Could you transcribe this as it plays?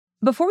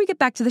Before we get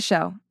back to the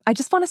show, I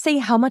just want to say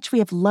how much we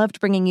have loved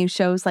bringing you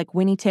shows like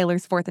Winnie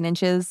Taylor's 4th and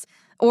Inches,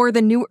 or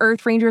the new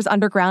Earth Rangers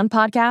Underground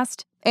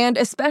podcast, and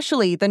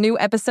especially the new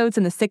episodes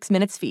in the 6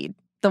 Minutes feed,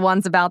 the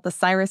ones about the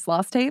Cyrus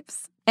Lost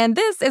tapes. And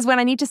this is when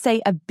I need to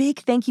say a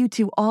big thank you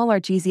to all our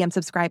GZM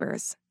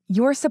subscribers.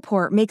 Your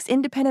support makes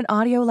independent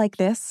audio like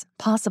this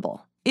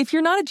possible. If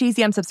you're not a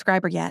GZM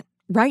subscriber yet,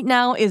 right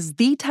now is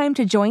the time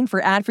to join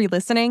for ad-free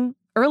listening,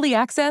 early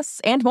access,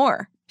 and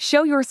more.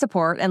 Show your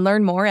support and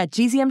learn more at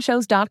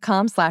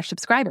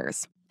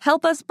gzmshows.com/subscribers.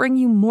 Help us bring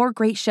you more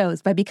great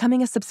shows by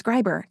becoming a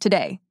subscriber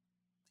today.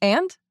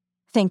 And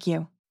thank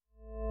you.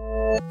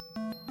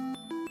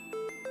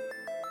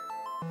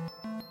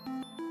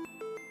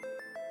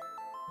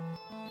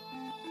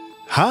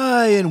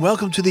 Hi, and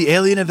welcome to the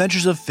Alien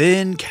Adventures of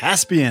Finn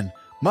Caspian.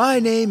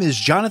 My name is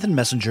Jonathan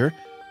Messenger.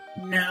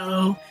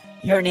 No,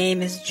 your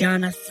name is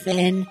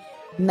Jonathan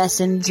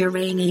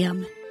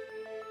Messengeranium.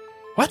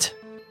 What?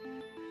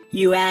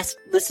 You asked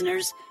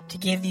listeners to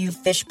give you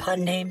fish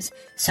pun names,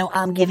 so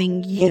I'm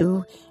giving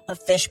you a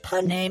fish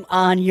pun name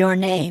on your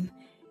name.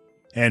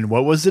 And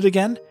what was it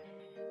again?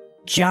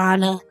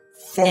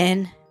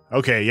 Jonathan.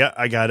 Okay, yeah,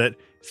 I got it.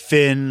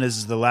 Finn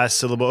is the last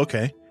syllable,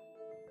 okay.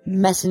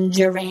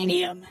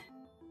 Messengeranium.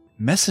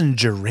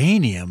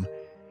 Messengeranium?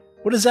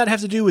 What does that have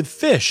to do with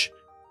fish?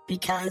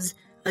 Because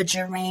a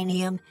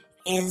geranium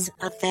is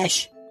a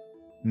fish.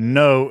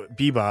 No,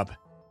 Bebop.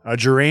 A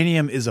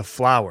geranium is a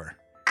flower.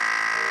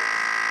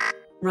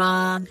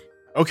 Wrong.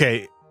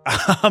 Okay,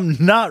 I'm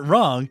not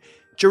wrong.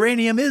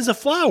 Geranium is a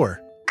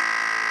flower.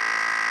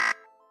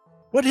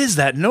 What is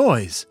that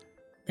noise?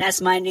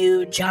 That's my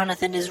new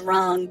Jonathan is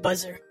wrong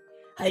buzzer.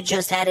 I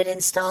just had it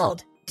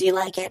installed. Do you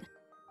like it?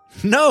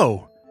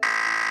 No.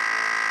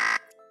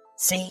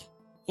 See?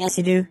 Yes,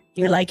 you do.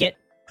 You like it.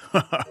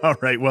 All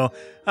right, well,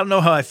 I don't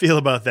know how I feel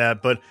about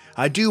that, but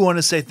I do want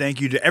to say thank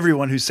you to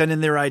everyone who sent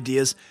in their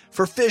ideas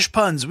for fish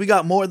puns. We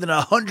got more than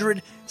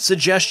 100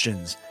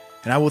 suggestions,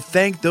 and I will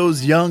thank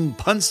those young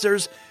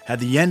punsters at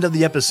the end of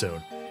the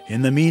episode.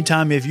 In the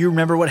meantime, if you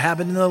remember what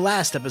happened in the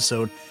last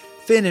episode,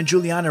 Finn and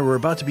Juliana were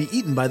about to be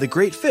eaten by the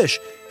great fish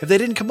if they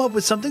didn't come up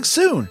with something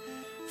soon.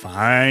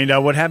 Find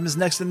out what happens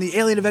next in the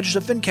Alien Adventures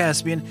of Finn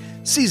Caspian,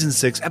 Season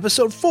 6,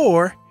 Episode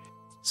 4,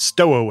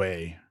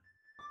 Stowaway.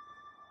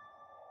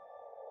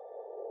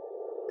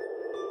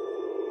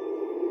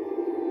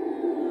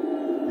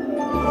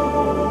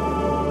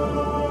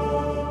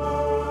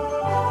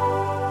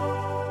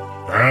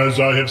 As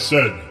I have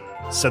said,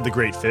 Said the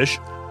great fish.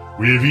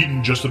 we have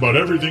eaten just about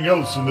everything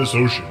else in this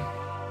ocean.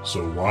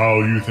 So while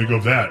you think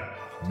of that,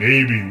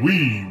 maybe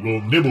we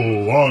will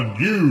nibble on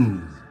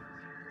you.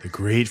 The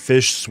great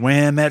fish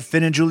swam at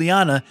Finn and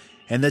Juliana,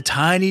 and the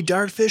tiny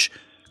dartfish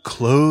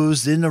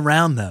closed in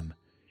around them.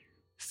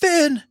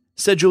 Finn,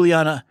 said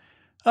Juliana,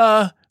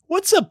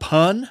 what's a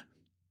pun?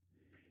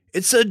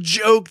 It's a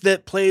joke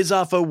that plays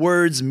off a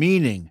word's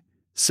meaning,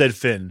 said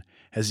Finn,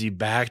 as he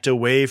backed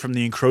away from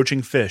the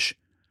encroaching fish.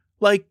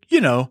 Like,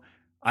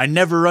 I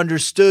never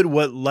understood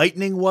what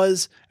lightning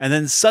was, and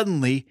then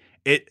suddenly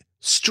it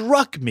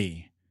struck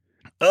me.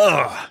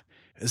 Ugh,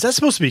 is that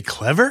supposed to be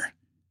clever?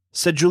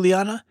 Said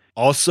Juliana,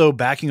 also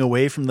backing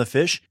away from the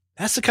fish.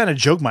 That's the kind of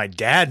joke my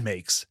dad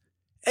makes.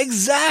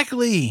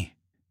 Exactly,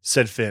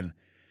 said Finn.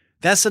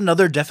 That's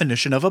another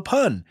definition of a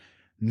pun.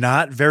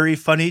 Not very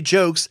funny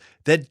jokes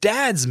that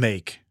dads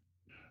make.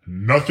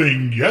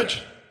 Nothing yet?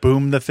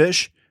 Boomed the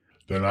fish.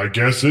 Then I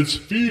guess it's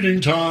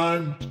feeding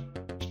time.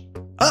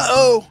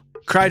 Uh-oh,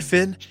 cried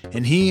Finn,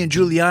 and he and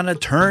Juliana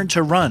turned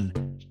to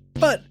run.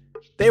 But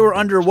they were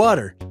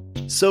underwater,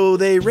 so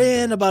they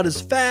ran about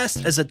as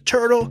fast as a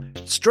turtle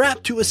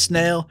strapped to a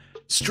snail,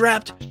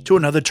 strapped to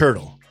another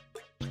turtle.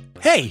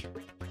 Hey,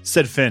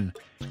 said Finn,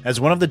 as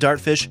one of the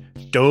dartfish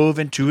dove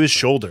into his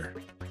shoulder.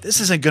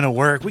 This isn't going to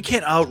work. We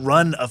can't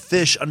outrun a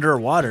fish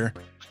underwater,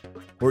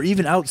 or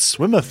even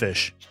outswim a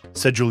fish,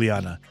 said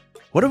Juliana.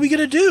 What are we going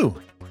to do?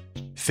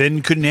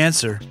 Finn couldn't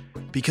answer,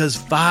 because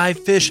 5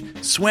 fish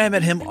swam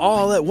at him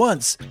all at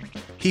once.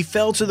 He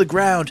fell to the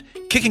ground,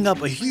 kicking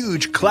up a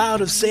huge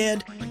cloud of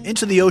sand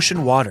into the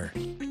ocean water.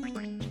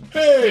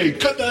 Hey,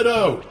 cut that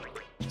out,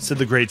 said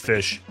the great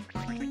fish.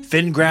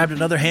 Finn grabbed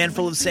another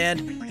handful of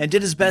sand and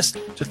did his best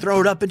to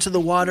throw it up into the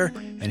water,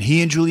 and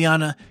he and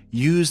Juliana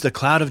used the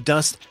cloud of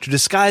dust to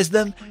disguise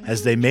them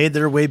as they made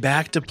their way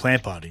back to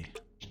Plant Body.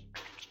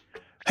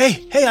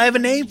 Hey, I have a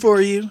name for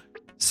you,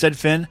 said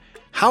Finn.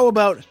 How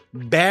about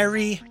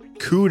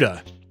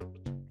Barracuda?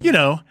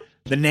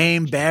 The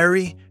name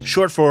Barry,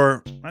 short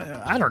for,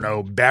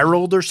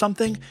 barreled or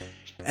something.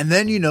 And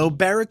then,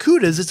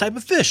 barracuda is a type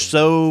of fish,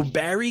 so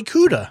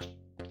Barracuda.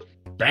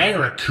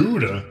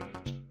 Barracuda?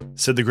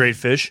 Said the great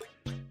fish.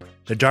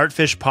 The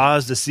dartfish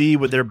paused to see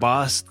what their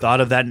boss thought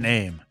of that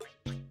name.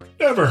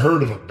 Never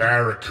heard of a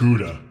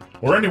barracuda,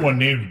 or anyone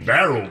named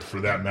Barreled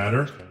for that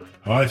matter.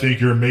 I think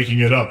you're making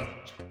it up.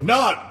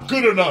 Not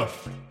good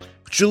enough.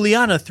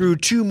 Juliana threw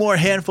 2 more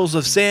handfuls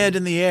of sand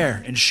in the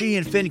air, and she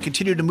and Finn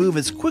continued to move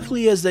as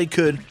quickly as they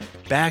could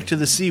back to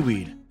the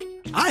seaweed.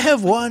 I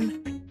have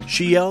one,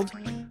 she yelled.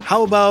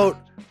 How about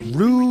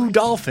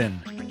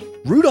Rudolphin.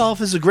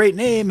 Rudolph is a great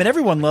name, and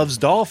everyone loves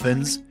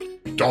dolphins,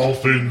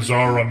 Dolphins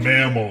are a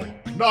mammal,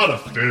 not a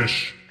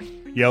fish.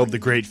 yelled the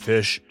great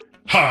fish.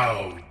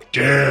 How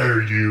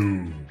dare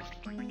you?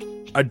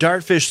 A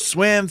dartfish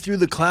swam through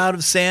the cloud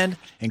of sand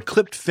and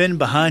clipped Finn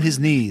behind his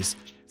knees.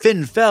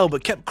 Finn fell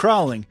but kept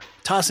crawling,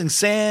 tossing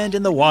sand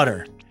in the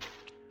water.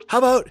 How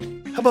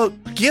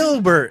about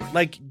Gilbert,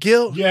 like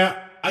Gil?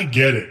 Yeah, I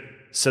get it,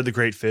 said the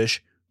great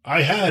fish.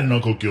 I had an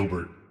Uncle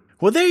Gilbert.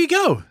 Well, there you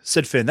go,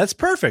 said Finn. That's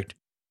perfect.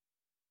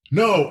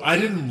 No, I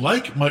didn't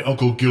like my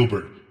Uncle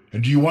Gilbert.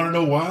 And do you want to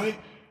know why?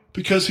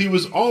 Because he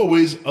was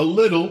always a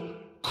little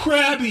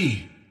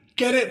crabby.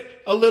 Get it?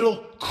 A little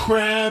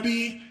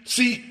crabby?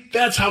 See,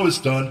 that's how it's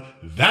done.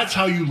 That's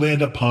how you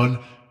land a pun.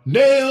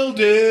 Nailed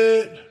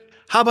it.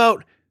 How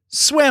about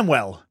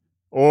Swamwell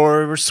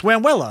or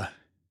Swamwella?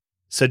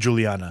 Said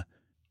Juliana.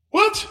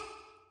 What?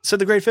 Said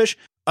the great fish.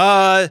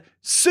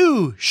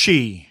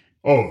 Sushi.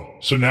 Oh,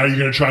 so now you're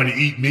going to try to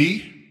eat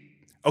me?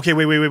 Okay,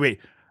 wait.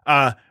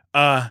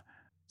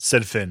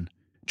 Said Finn.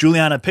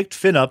 Juliana picked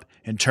Finn up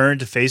and turned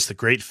to face the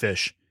great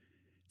fish.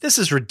 This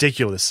is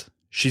ridiculous,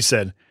 she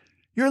said.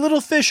 Your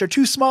little fish are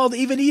too small to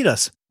even eat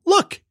us.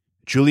 Look!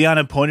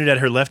 Juliana pointed at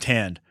her left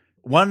hand.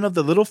 One of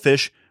the little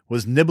fish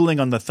was nibbling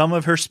on the thumb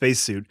of her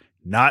spacesuit,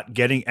 not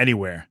getting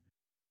anywhere.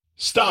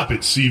 Stop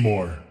it,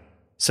 Seymour,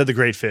 said the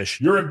great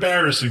fish. You're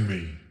embarrassing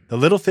me. The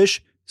little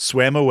fish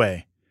swam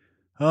away.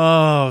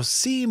 Oh,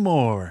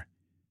 Seymour,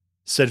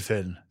 said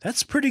Finn.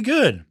 That's pretty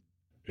good.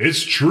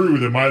 It's true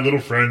that my little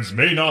friends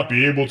may not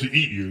be able to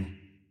eat you,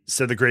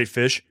 said the great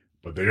fish.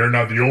 But they are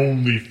not the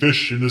only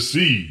fish in the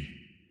sea.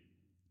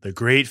 The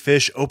great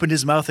fish opened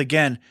his mouth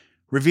again,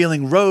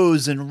 revealing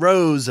rows and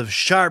rows of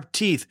sharp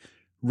teeth,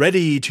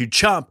 ready to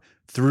chomp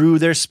through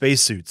their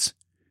spacesuits.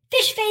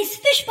 Fish face,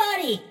 fish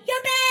body,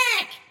 you're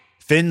back!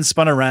 Finn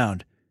spun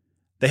around.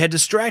 They had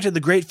distracted the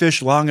great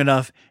fish long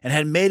enough and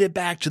had made it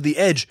back to the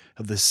edge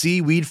of the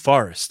seaweed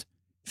forest.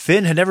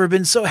 Finn had never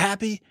been so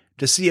happy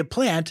to see a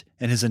plant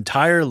in his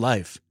entire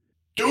life.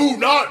 Do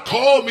not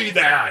call me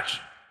that,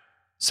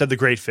 said the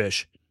great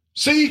fish.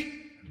 See?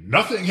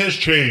 Nothing has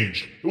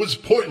changed. It was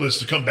pointless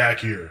to come back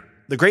here.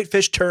 The great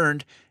fish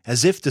turned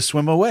as if to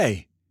swim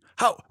away.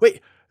 How?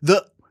 Wait,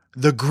 the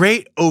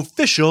great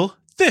official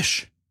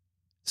fish,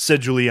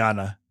 said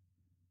Juliana.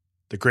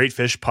 The great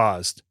fish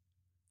paused.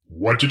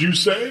 What did you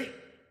say?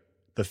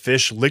 The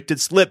fish licked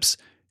its lips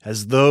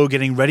as though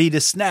getting ready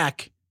to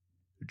snack.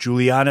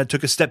 Juliana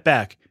took a step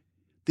back.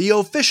 The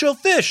official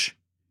fish,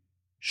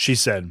 she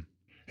said.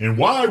 And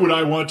why would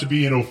I want to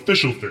be an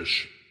official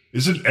fish?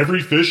 Isn't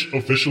every fish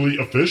officially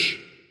a fish?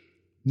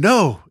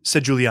 No,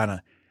 said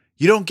Juliana.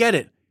 You don't get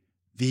it.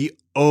 The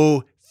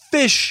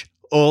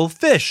official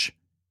fish.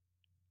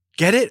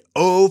 Get it?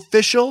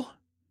 Official?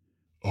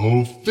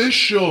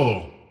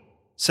 Official,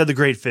 said the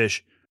great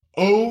fish.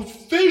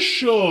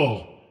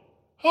 Official.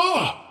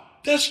 Ah,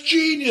 that's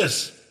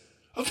genius.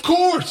 Of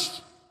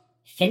course.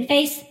 Fin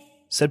face?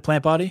 Said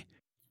Plant Body.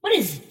 What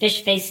is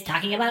fish face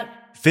talking about?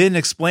 Finn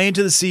explained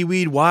to the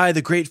seaweed why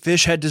the great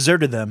fish had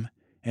deserted them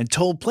and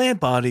told Plant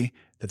Body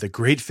that the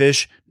great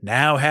fish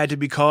now had to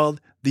be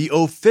called the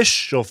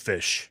official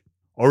fish,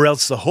 or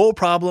else the whole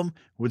problem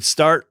would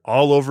start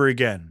all over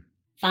again.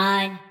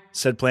 Fine,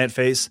 said Plant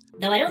Face.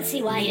 though I don't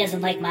see why he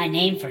doesn't like my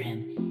name for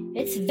him.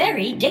 It's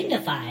very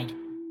dignified.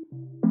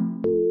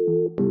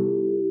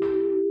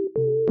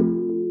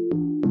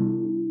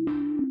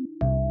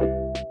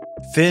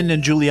 Finn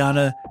and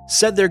Juliana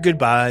said their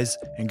goodbyes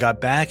and got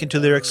back into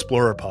their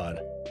explorer pod.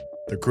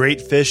 The great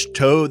fish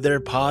towed their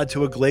pod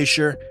to a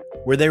glacier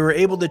where they were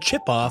able to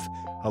chip off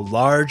a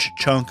large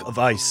chunk of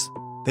ice.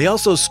 They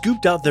also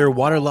scooped out their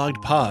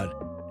waterlogged pod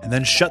and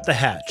then shut the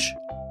hatch.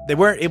 They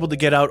weren't able to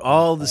get out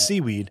all the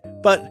seaweed,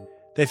 but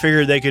they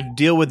figured they could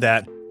deal with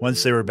that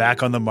once they were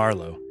back on the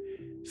Marlow.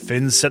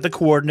 Finn set the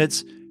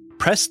coordinates,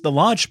 pressed the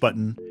launch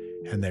button,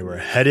 and they were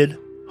headed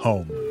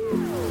home.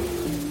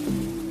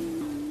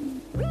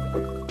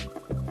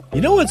 You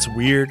know what's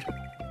weird?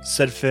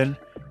 Said Finn.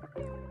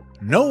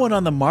 No one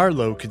on the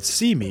Marlow could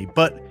see me,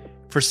 but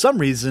for some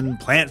reason,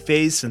 Plant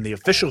Face and the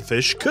official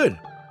fish could.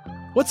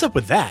 What's up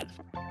with that?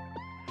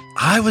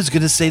 I was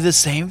going to say the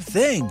same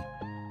thing,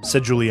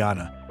 said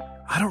Juliana.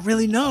 I don't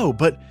really know,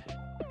 but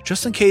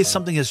just in case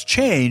something has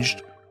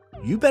changed,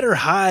 you better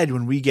hide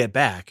when we get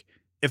back.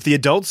 If the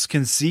adults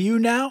can see you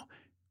now,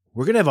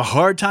 we're going to have a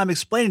hard time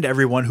explaining to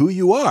everyone who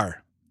you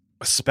are.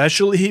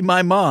 Especially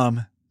my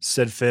mom,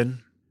 said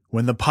Finn.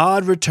 When the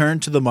pod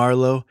returned to the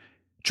Marlow,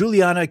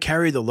 Juliana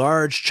carried the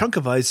large chunk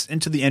of ice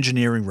into the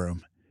engineering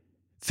room.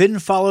 Finn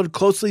followed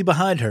closely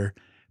behind her,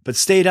 but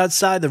stayed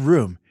outside the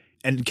room,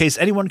 and in case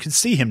anyone could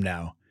see him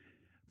now.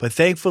 But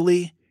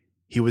thankfully,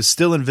 he was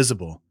still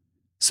invisible.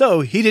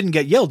 So he didn't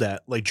get yelled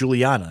at like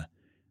Juliana.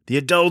 The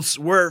adults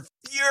were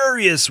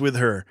furious with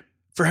her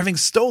for having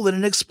stolen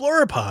an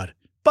explorer pod.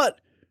 But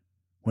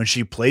when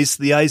she placed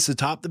the ice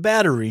atop the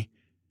battery,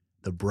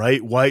 the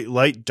bright white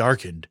light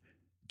darkened,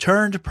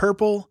 turned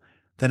purple,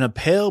 then a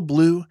pale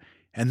blue,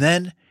 and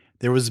then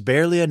there was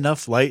barely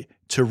enough light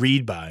to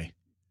read by.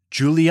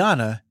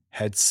 Juliana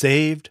had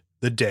saved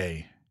the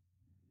day.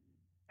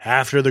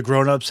 After the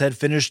grown-ups had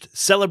finished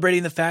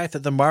celebrating the fact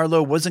that the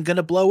Marlowe wasn't going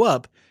to blow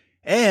up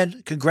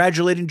and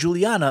congratulating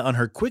Juliana on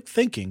her quick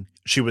thinking,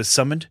 she was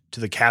summoned to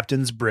the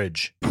captain's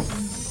bridge.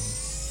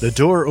 The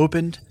door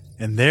opened,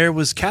 and there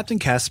was Captain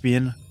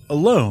Caspian,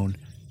 alone,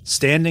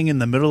 standing in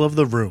the middle of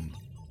the room.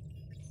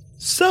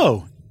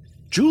 "So,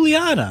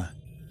 Juliana,"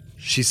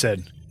 she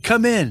said,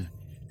 "come in.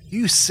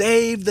 You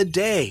saved the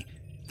day.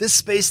 This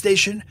space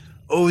station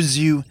owes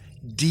you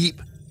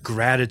deep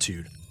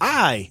gratitude.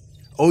 I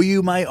owe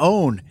you my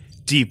own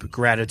deep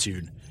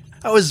gratitude.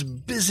 I was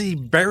busy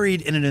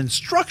buried in an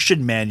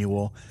instruction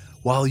manual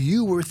while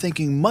you were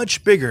thinking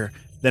much bigger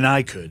than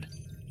I could.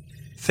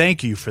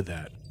 Thank you for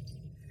that."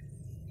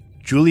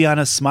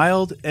 Juliana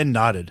smiled and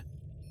nodded.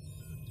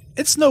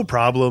 "It's no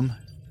problem,"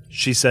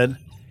 she said.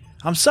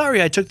 "I'm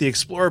sorry I took the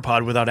Explorer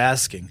Pod without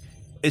asking.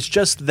 It's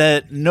just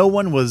that no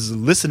one was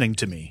listening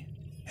to me."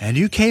 "And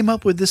you came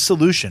up with this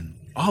solution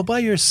all by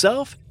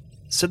yourself?"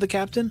 said the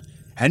captain.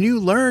 "And you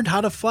learned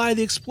how to fly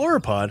the Explorer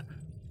Pod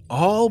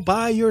all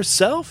by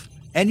yourself?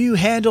 And you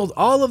handled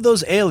all of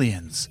those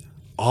aliens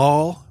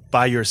all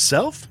by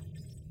yourself?"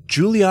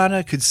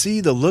 Juliana could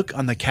see the look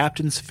on the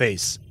captain's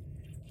face.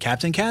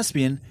 Captain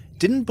Caspian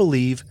didn't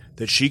believe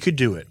that she could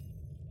do it.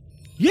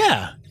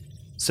 "Yeah,"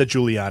 said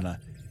Juliana.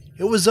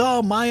 "It was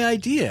all my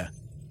idea.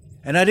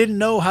 And I didn't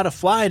know how to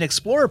fly an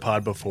Explorer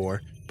Pod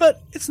before,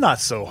 but it's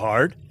not so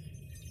hard.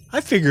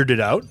 I figured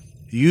it out."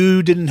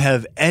 "You didn't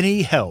have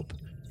any help,"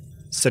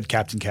 said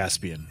Captain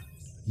Caspian.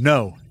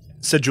 "No,"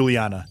 said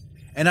Juliana.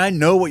 "And I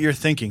know what you're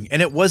thinking,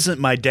 and it wasn't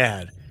my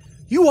dad.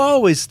 You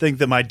always think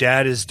that my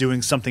dad is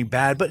doing something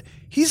bad, but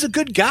he's a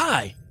good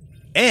guy.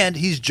 And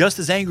he's just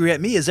as angry at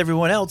me as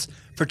everyone else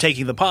for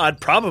taking the pod,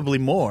 probably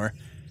more.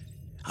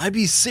 I'd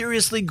be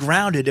seriously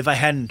grounded if I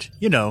hadn't,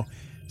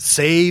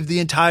 saved the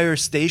entire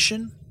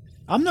station."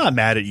 "I'm not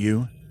mad at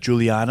you,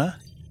 Juliana,"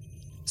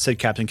 said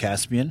Captain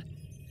Caspian.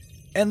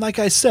 "And like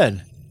I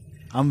said,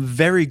 I'm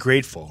very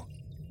grateful.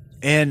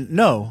 And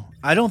no,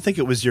 I don't think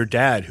it was your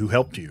dad who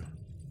helped you."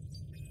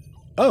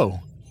 "Oh,"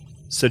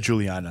 said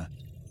Juliana.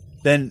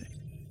 "Then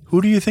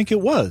who do you think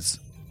it was?"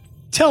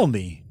 "Tell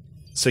me,"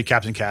 said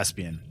Captain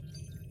Caspian.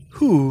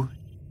 "Who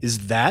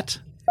is that?"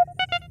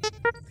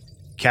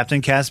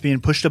 Captain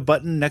Caspian pushed a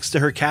button next to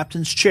her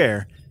captain's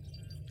chair,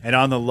 and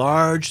on the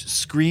large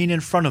screen in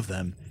front of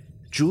them,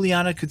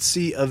 Juliana could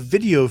see a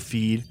video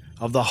feed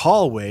of the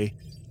hallway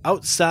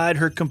outside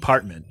her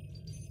compartment.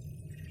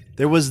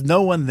 There was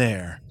no one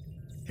there.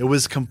 It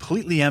was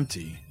completely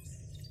empty,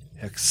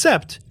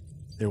 except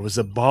there was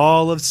a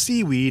ball of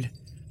seaweed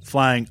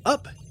flying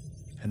up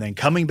and then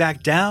coming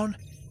back down,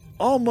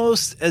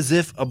 almost as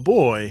if a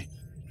boy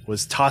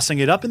was tossing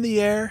it up in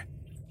the air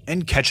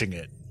and catching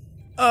it.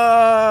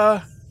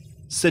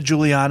 Said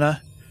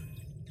Juliana.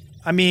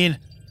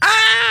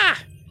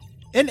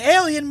 An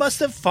alien must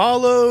have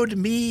followed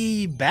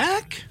me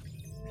back?"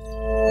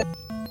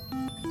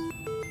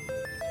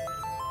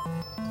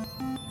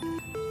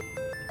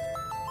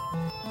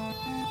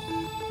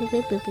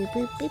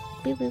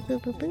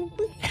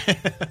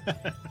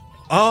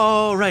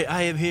 All right,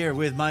 I am here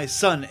with my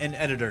son and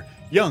editor,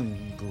 young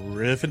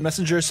Griffin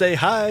Messenger. Say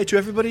hi to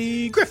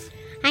everybody, Griff.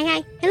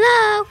 Hi.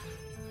 Hello.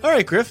 All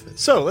right, Griff.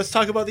 So let's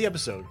talk about the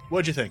episode.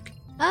 What'd you think?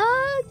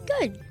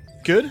 Good.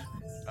 Good?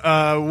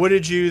 What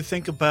did you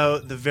think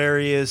about the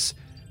various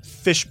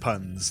fish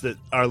puns that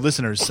our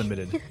listeners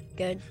submitted?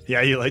 Good.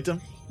 Yeah, you liked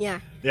them? Yeah.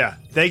 Yeah.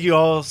 Thank you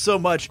all so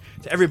much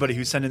to everybody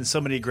who sent in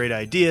so many great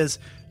ideas.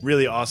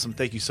 Really awesome.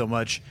 Thank you so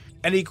much.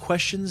 Any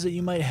questions that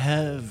you might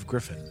have,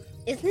 Griffin?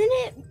 Isn't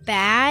it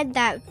bad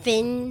that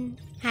Finn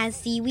has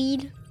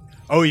seaweed?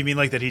 Oh, you mean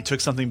like that he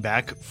took something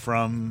back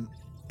from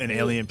an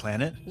alien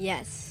planet?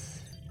 Yes.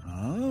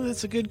 Oh,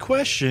 that's a good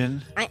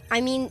question.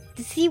 I mean,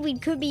 the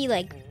seaweed could be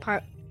like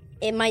part.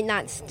 It might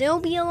not still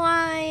be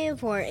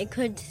alive, or it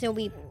could still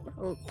be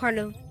part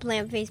of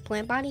plant face,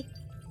 plant body.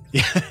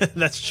 Yeah,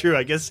 that's true.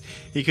 I guess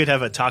he could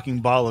have a talking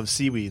ball of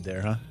seaweed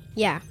there, huh?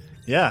 Yeah.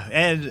 Yeah,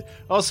 and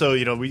also,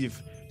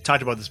 we've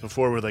talked about this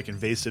before with like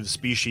invasive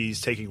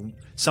species taking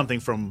something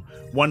from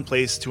one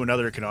place to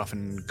another can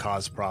often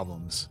cause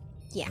problems.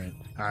 Yeah.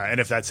 Right? And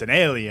if that's an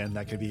alien,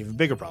 that could be an even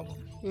bigger problem.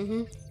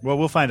 Mm-hmm. Well,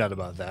 we'll find out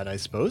about that, I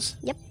suppose.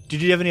 Yep.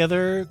 Did you have any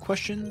other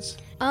questions?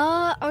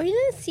 Are we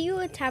gonna see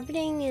what's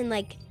happening in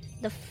like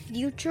the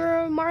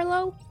future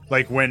Marlowe?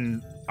 Like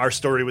when our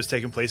story was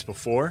taking place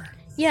before?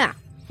 Yeah.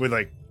 With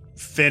like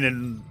Finn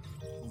and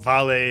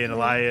Vale and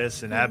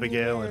Elias and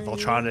Abigail and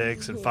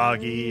Voltronics and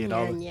Foggy and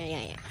all.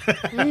 Yeah.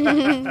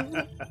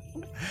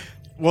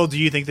 Well, do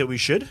you think that we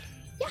should?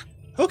 Yeah.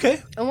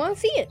 Okay. I want to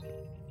see it.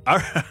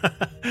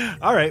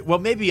 All right. Well,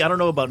 maybe, I don't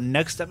know about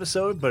next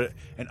episode, but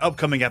an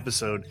upcoming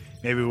episode,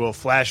 maybe we'll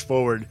flash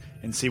forward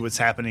and see what's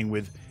happening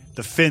with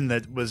the Finn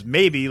that was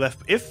maybe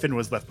left, if Finn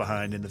was left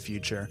behind in the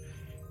future.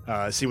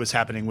 See what's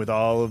happening with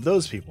all of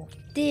those people.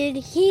 Did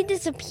he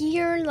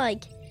disappear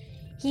like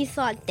he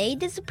thought they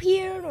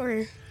disappeared,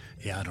 or?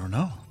 Yeah, I don't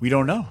know. We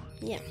don't know.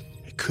 Yeah.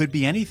 It could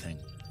be anything.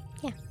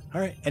 Yeah.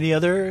 All right. Any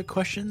other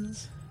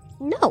questions?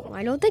 No,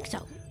 I don't think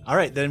so. All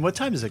right, then what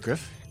time is it,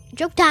 Griff?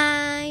 Joke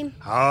time.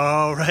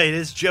 All right,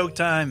 it's joke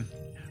time.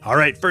 All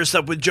right, first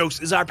up with jokes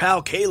is our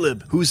pal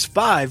Caleb, who's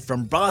 5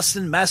 from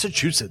Boston,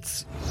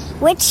 Massachusetts.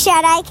 Which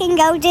Jedi can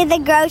go to the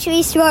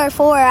grocery store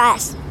for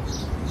us?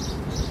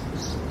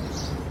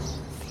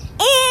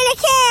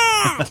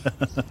 Anakin!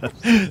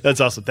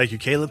 That's awesome. Thank you,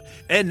 Caleb.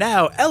 And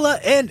now, Ella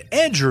and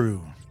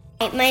Andrew.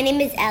 My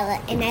name is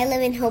Ella, and I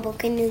live in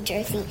Hoboken, New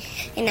Jersey,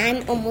 and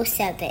I'm almost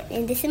 7.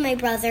 And this is my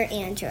brother,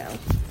 Andrew.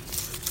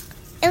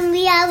 And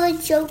we have a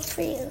joke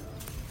for you.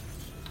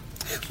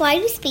 Why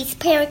do space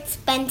pirates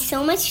spend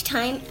so much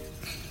time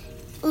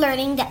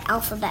learning the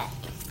alphabet?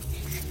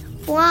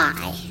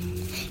 Why?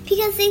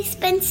 Because they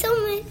spend so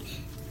much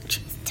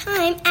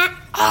time at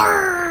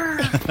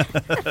R.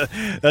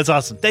 That's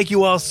awesome. Thank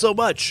you all so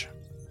much.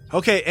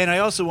 Okay, and I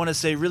also want to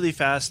say really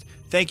fast,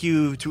 thank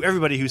you to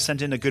everybody who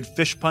sent in a good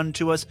fish pun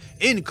to us,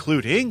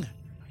 including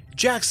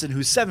Jackson,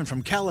 who's 7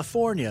 from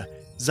California,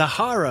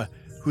 Zahara,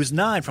 who's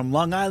 9 from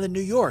Long Island,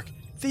 New York,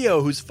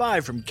 Theo, who's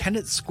 5 from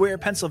Kennett Square,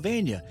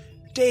 Pennsylvania,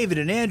 David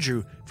and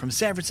Andrew from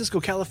San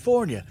Francisco,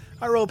 California,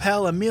 our old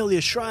pal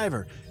Amelia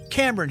Shriver,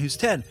 Cameron, who's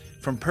 10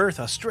 from Perth,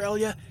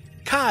 Australia,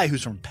 Kai,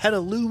 who's from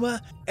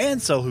Petaluma,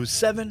 Ansel, who's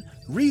 7,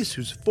 Reese,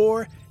 who's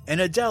 4,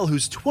 and Adele,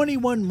 who's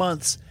 21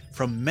 months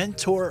from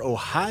Mentor,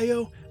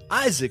 Ohio,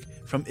 Isaac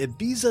from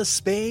Ibiza,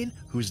 Spain,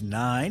 who's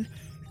 9,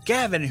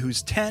 Gavin,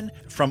 who's 10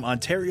 from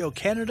Ontario,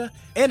 Canada,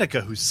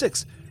 Annika, who's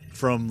 6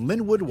 from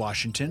Linwood,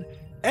 Washington,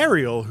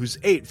 Ariel, who's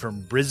 8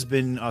 from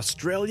Brisbane,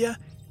 Australia,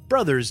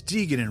 brothers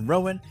Deegan and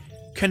Rowan,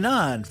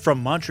 Kanan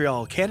from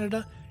Montreal,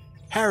 Canada,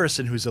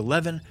 Harrison, who's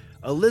 11,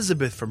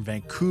 Elizabeth from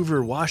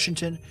Vancouver,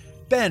 Washington,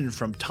 Ben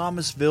from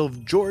Thomasville,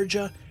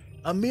 Georgia,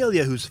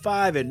 Amelia, who's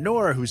 5, and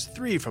Nora, who's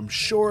 3 from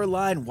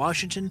Shoreline,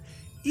 Washington,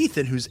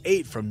 Ethan, who's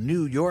 8 from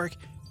New York,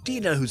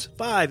 Dina, who's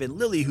 5, and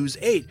Lily, who's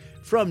 8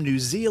 from New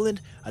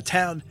Zealand, a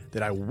town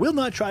that I will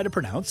not try to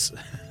pronounce,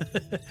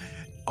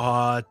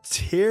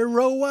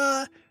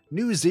 Aotearoa,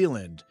 New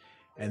Zealand.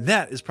 And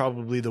that is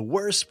probably the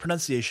worst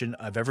pronunciation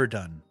I've ever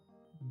done.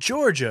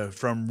 Georgia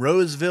from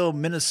Roseville,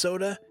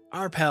 Minnesota,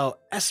 our pal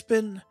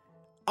Espen,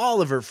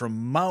 Oliver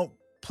from Mount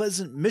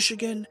Pleasant,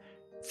 Michigan,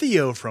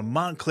 Theo from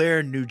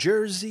Montclair, New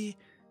Jersey,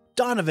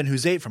 Donovan,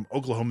 who's 8 from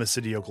Oklahoma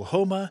City,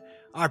 Oklahoma,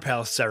 our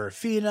pal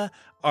Serafina,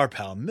 our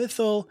pal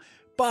Mythil,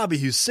 Bobby,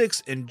 who's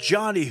 6, and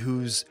Johnny,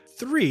 who's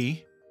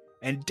 3,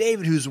 and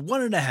David, who's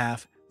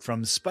 1.5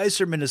 from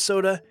Spicer,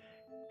 Minnesota.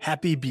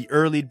 Happy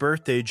be-early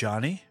birthday,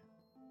 Johnny.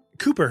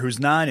 Cooper, who's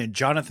 9, and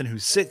Jonathan,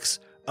 who's 6,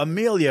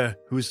 Amelia,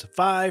 who's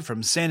 5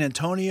 from San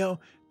Antonio,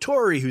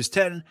 Tori, who's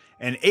 10,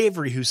 and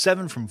Avery, who's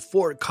 7 from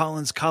Fort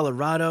Collins,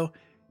 Colorado,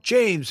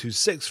 James, who's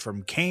 6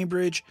 from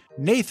Cambridge,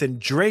 Nathan,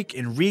 Drake,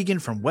 and Regan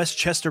from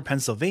Westchester,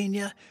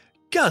 Pennsylvania,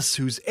 Gus,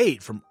 who's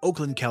 8 from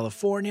Oakland,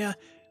 California,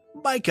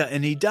 Micah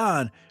and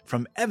Edan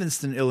from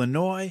Evanston,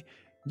 Illinois,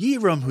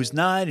 Yeram, who's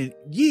 9, and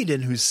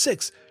Yeadon, who's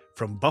 6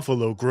 from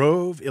Buffalo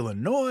Grove,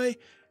 Illinois,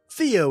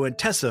 Theo and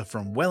Tessa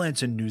from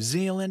Wellington, New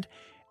Zealand,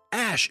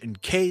 Ash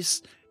and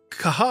Case,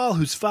 Kahal,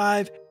 who's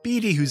 5,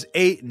 Beatty, who's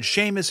 8, and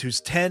Seamus,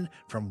 who's 10,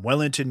 from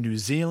Wellington, New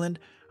Zealand,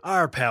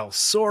 our pal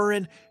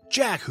Soren,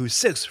 Jack, who's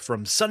 6,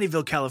 from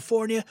Sunnyvale,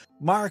 California,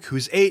 Mark,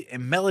 who's 8,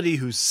 and Melody,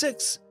 who's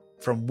 6,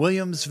 from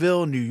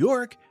Williamsville, New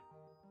York,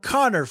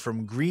 Connor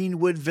from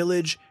Greenwood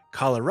Village,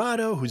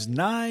 Colorado, who's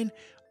 9,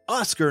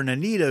 Oscar and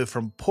Anita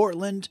from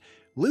Portland,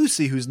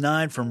 Lucy, who's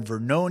 9, from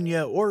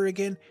Vernonia,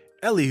 Oregon,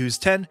 Ellie, who's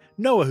 10,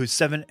 Noah, who's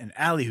 7, and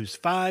Allie, who's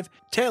 5,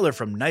 Taylor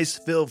from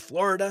Niceville,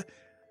 Florida,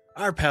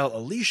 our pal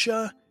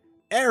Alicia,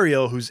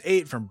 Ariel, who's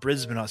 8, from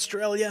Brisbane,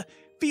 Australia,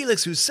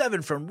 Felix, who's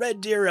 7, from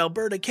Red Deer,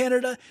 Alberta,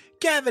 Canada,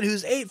 Gavin,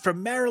 who's 8,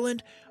 from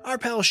Maryland, our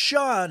pal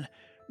Sean,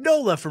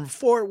 Nola from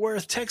Fort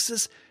Worth,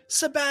 Texas,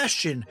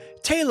 Sebastian,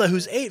 Taylor,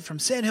 who's 8, from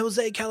San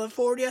Jose,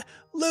 California,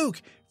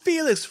 Luke,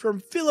 Felix from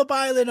Phillip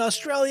Island,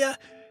 Australia,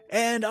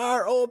 and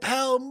our old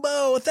pal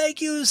Mo.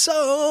 Thank you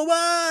so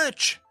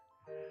much!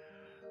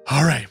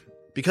 All right,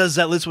 because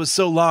that list was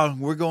so long,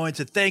 we're going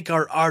to thank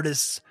our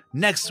artists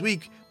next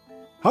week.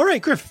 All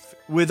right, Griff,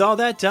 with all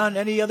that done,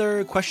 any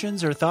other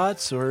questions or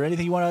thoughts or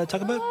anything you want to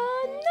talk about?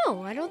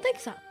 No, I don't think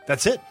so.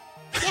 That's it?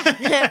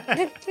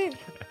 Yeah.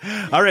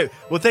 All right.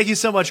 Well, thank you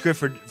so much, Griff,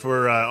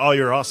 for all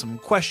your awesome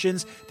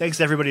questions. Thanks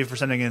to everybody for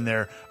sending in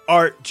their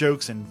art,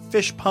 jokes, and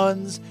fish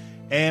puns.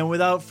 And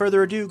without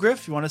further ado,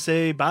 Griff, you want to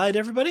say bye to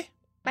everybody?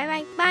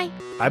 Bye, bye,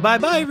 bye. Bye,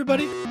 bye,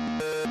 everybody.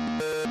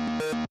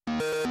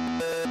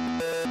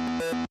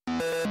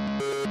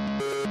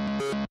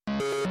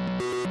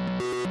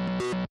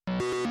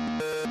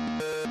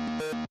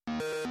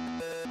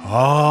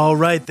 All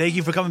right. Thank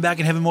you for coming back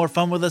and having more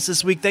fun with us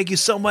this week. Thank you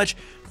so much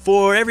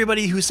for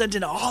everybody who sent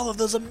in all of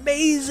those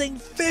amazing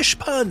fish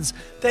puns.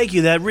 Thank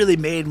you. That really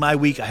made my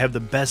week. I have the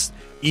best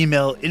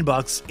email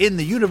inbox in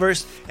the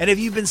universe. And if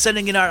you've been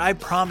sending in art, I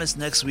promise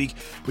next week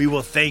we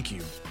will thank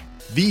you.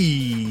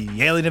 The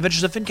Alien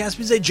Adventures of Finn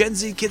Caspian is a Gen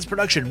Z Kids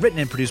production, written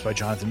and produced by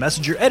Jonathan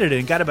Messenger, edited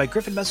and guided by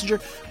Griffin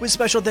Messenger, with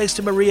special thanks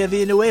to Maria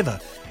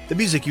Villanueva. The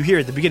music you hear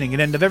at the beginning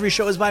and end of every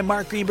show is by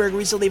Mark Greenberg,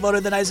 recently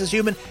voted the nicest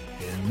human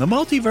in the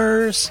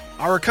multiverse.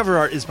 Our cover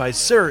art is by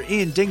Sir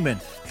Ian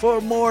Dingman.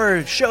 For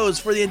more shows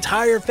for the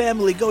entire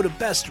family, go to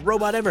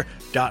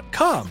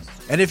bestrobotever.com.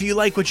 And if you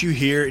like what you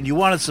hear and you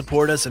want to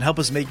support us and help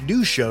us make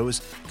new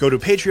shows, go to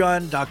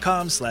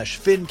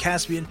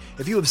patreon.com/FinnCaspian.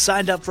 If you have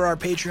signed up for our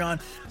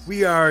Patreon,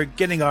 we are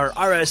getting our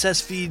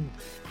RSS feed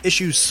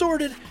issues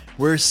sorted.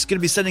 We're going to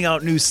be sending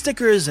out new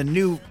stickers and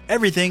new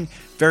everything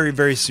very,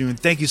 very soon.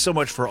 Thank you so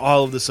much for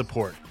all of the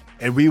support.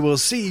 And we will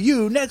see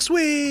you next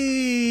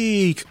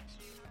week.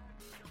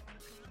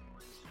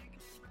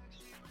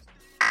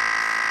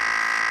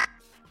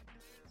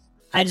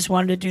 I just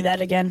wanted to do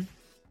that again.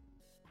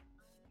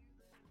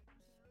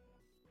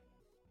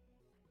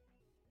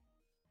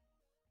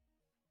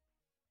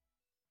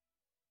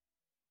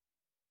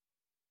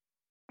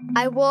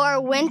 I wore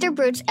winter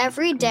boots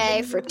every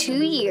day for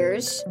 2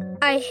 years.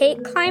 I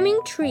hate climbing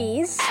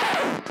trees.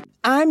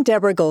 I'm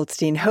Deborah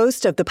Goldstein,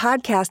 host of the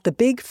podcast The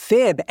Big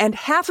Fib, and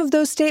half of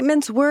those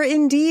statements were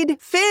indeed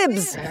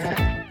fibs.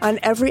 On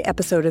every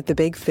episode of The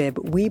Big Fib,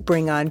 we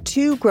bring on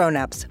two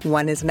grown-ups.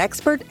 One is an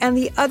expert and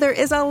the other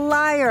is a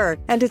liar.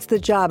 And it's the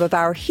job of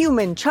our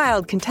human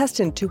child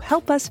contestant to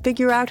help us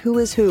figure out who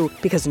is who,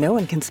 because no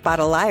one can spot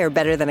a liar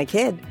better than a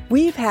kid.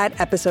 We've had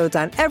episodes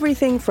on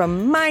everything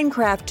from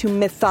Minecraft to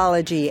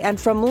mythology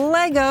and from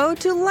Lego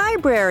to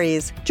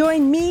libraries.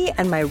 Join me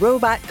and my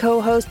robot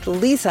co-host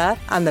Lisa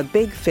on The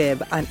Big Fib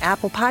on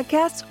Apple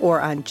Podcasts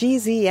or on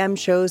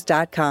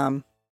gzmshows.com.